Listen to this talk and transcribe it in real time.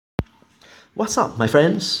What's up, my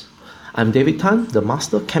friends? I'm David Tan, the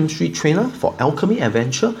Master Chemistry Trainer for Alchemy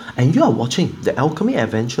Adventure, and you are watching the Alchemy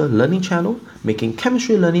Adventure Learning Channel, making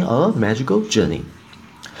chemistry learning a magical journey.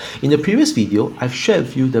 In the previous video, I've shared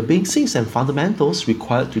with you the basics and fundamentals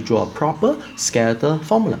required to draw a proper skeletal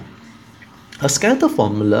formula. A skeletal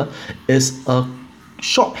formula is a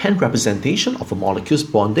shorthand representation of a molecule's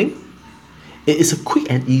bonding. It is a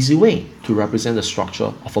quick and easy way to represent the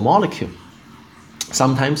structure of a molecule.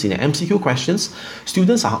 Sometimes in the MCQ questions,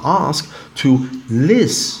 students are asked to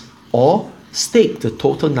list or state the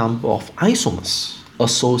total number of isomers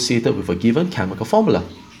associated with a given chemical formula.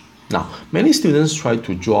 Now, many students try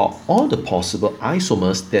to draw all the possible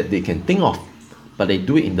isomers that they can think of, but they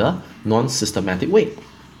do it in the non-systematic way,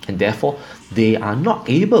 and therefore they are not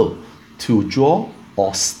able to draw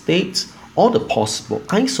or state all the possible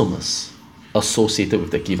isomers associated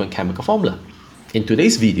with the given chemical formula. In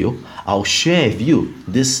today's video, I'll share with you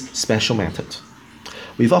this special method.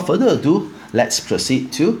 Without further ado, let's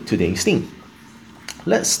proceed to today's theme.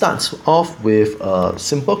 Let's start off with a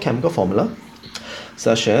simple chemical formula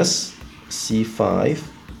such as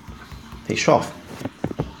C5H12.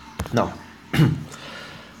 Now,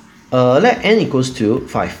 let n equals to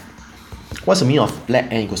 5. What's the meaning of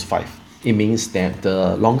let n equals 5? It means that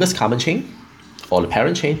the longest carbon chain or the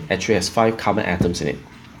parent chain actually has 5 carbon atoms in it.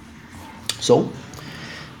 So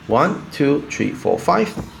 1, 2, 3, 4,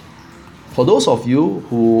 5. For those of you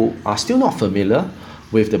who are still not familiar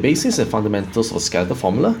with the basics and fundamentals of a skeletal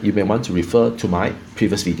formula, you may want to refer to my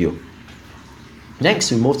previous video. Next,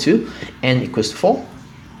 we move to n equals to 4.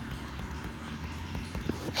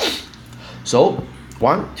 So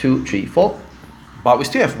 1, 2, 3, 4. But we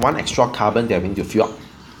still have one extra carbon that we need to fill up.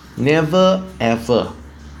 Never ever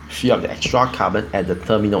fill up the extra carbon at the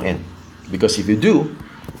terminal end, because if you do,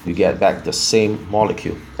 you get back the same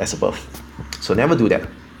molecule as above. So never do that.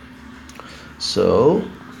 So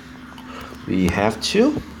we have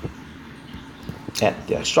to add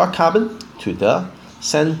the extra carbon to the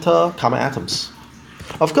center carbon atoms.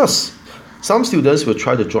 Of course, some students will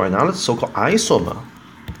try to draw another so-called isomer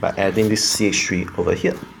by adding this CH3 over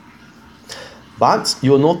here. But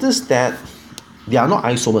you'll notice that they are not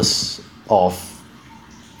isomers of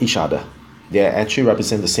each other. They actually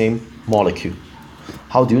represent the same molecule.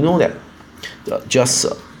 How do you know that? Just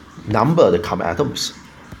number the carbon atoms.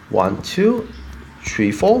 1, 2,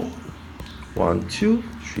 3, 4. 1, 2,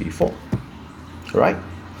 3, 4. Alright?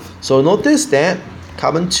 So notice that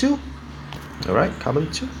carbon 2. Alright,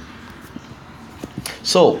 carbon 2.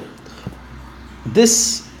 So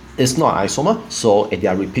this is not isomer, so they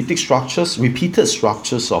are repeated structures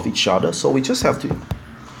of each other. So we just have to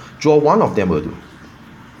draw one of them will do.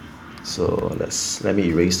 So let me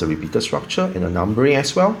erase the repeated structure and the numbering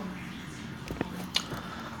as well.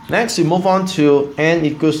 Next, we move on to n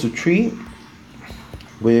equals to 3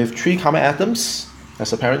 with 3 carbon atoms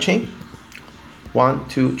as a parent chain. 1,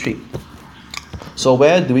 2, 3. So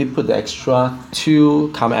where do we put the extra 2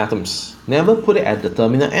 carbon atoms? Never put it at the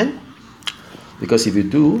terminal end, because if you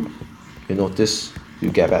do, you notice you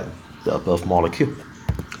get back the above molecule.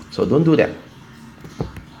 So don't do that.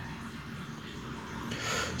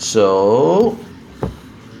 So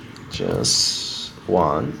just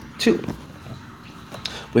 1, 2.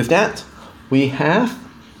 With that, we have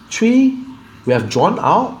drawn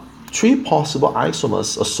out 3 possible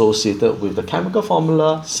isomers associated with the chemical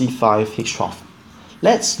formula C5H12.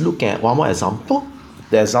 Let's look at one more example.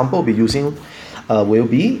 The example we'll be using will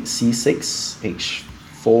be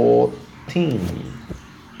C6H14.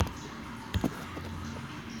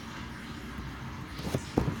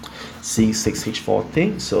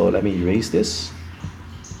 C6H14. So let me erase this.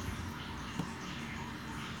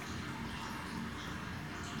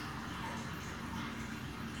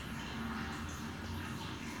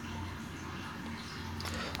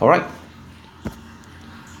 All right.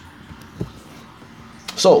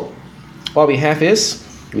 So what we have is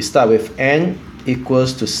we start with n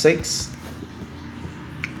equals to 6.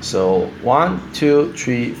 So 1, 2,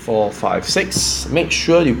 3, 4, 5, 6. Make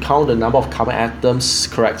sure you count the number of carbon atoms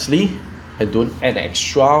correctly and don't add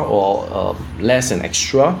extra or less than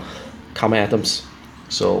extra carbon atoms.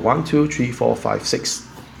 So 1, 2, 3, 4, 5, 6.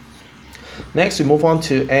 Next, we move on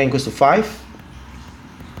to n equals to 5.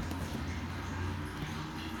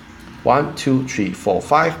 1, 2, 3, 4,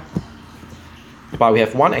 5. But we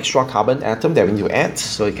have one extra carbon atom that we need to add,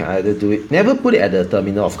 so you can either do it. Never put it at the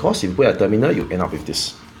terminal, of course. If you put it at the terminal, you end up with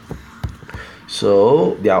this.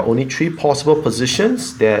 So there are only 3 possible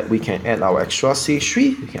positions that we can add our extra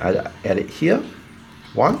CH3. We can either add it here,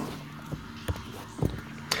 1.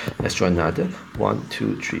 Let's try another. 1,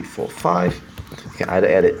 2, 3, 4, 5. You can either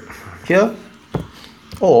add it here,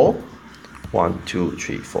 or 1, 2,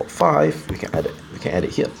 3, 4, 5. We can add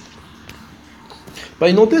it here. But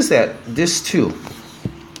you notice that these two,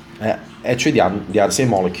 actually they are the same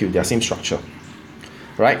molecule, they are same structure,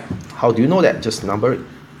 right? How do you know that? Just number it.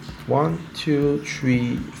 1, 2,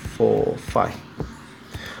 3, 4, 5.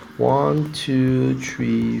 1, 2,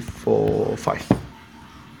 3, 4, 5.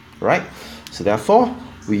 Right? So therefore,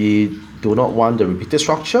 we do not want the repeated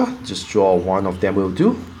structure. Just draw one of them will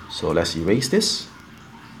do. So let's erase this.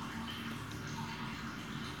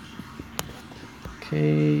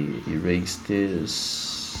 Okay, erase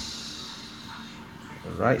this.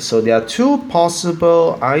 Alright, so there are two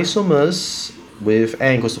possible isomers with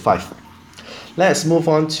n equals to 5. Let's move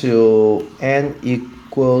on to n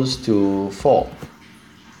equals to 4.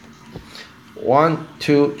 1,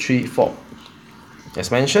 2, 3, 4. As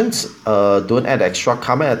mentioned, don't add extra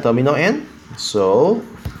carbon at terminal end. So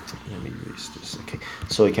let me erase this. Okay,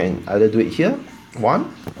 so you can either do it here.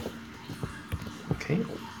 1. Okay,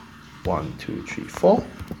 1, 2, 3, 4.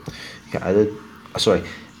 You can either, sorry,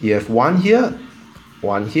 you have 1 here,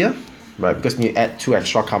 1 here, right? Because you add 2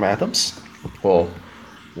 extra carbon atoms, or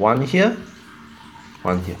 1 here,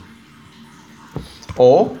 1 here,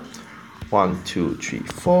 or 1, 2, 3,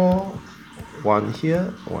 4. 1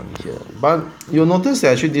 here, 1 here. But you'll notice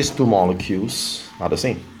that actually these two molecules are the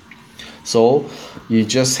same. So you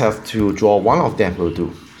just have to draw one of them will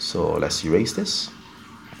do. So let's erase this.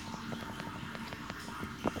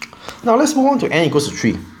 Now let's move on to n equals to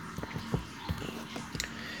 3.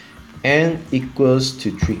 N equals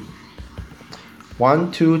to 3.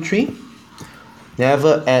 1, 2, 3.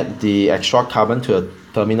 Never add the extra carbon to a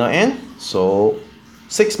terminal end. So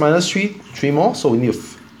 6 minus 3, 3 more. So we need to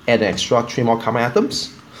add an extra 3 more carbon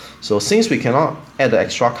atoms. So since we cannot add the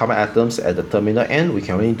extra carbon atoms at the terminal end, we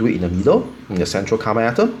can only do it in the middle, in the central carbon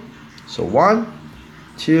atom. So 1,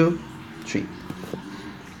 2, 3.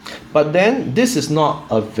 But then this is not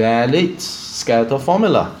a valid skeletal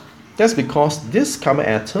formula. That's because this carbon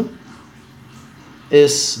atom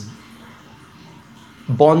is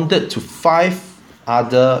bonded to 5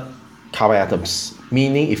 other carbon atoms,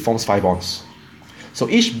 meaning it forms 5 bonds. So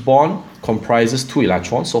each bond comprises 2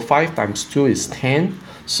 electrons, so 5 times 2 is 10.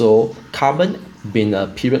 So carbon being a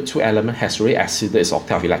period 2 element has already exceeded its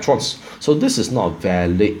octet of electrons. So this is not a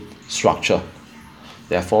valid structure.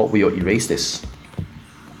 Therefore, we will erase this.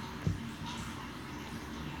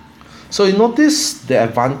 So you notice the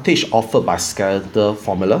advantage offered by skeletal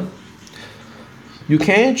formula. You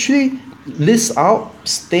can actually list out,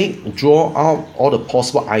 state, draw out all the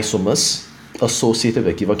possible isomers associated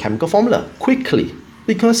with a given chemical formula quickly,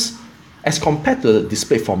 because as compared to the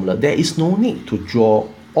displayed formula, there is no need to draw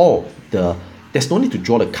the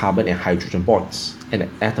carbon and hydrogen bonds and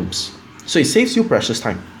atoms. So it saves you precious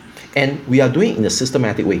time. And we are doing it in a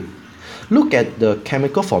systematic way. Look at the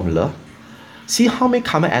chemical formula. See how many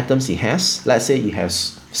carbon atoms it has. Let's say it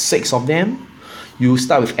has 6 of them. You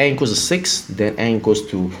start with n equals to 6, then n equals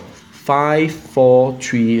to 5, 4,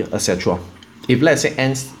 3, etc. If let's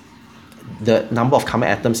say the number of carbon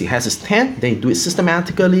atoms it has is 10, then you do it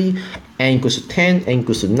systematically. N equals to 10, n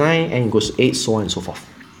equals to 9, n equals to 8, so on and so forth.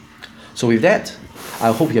 So with that,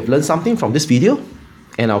 I hope you have learned something from this video,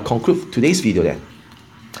 and I'll conclude today's video then.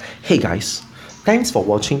 Hey guys, thanks for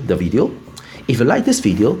watching the video. If you like this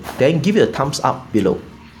video, then give it a thumbs up below.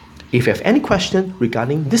 If you have any question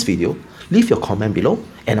regarding this video, leave your comment below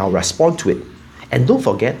and I'll respond to it. And don't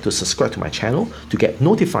forget to subscribe to my channel to get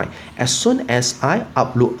notified as soon as I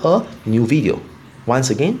upload a new video.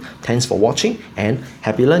 Once again, thanks for watching and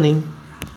happy learning.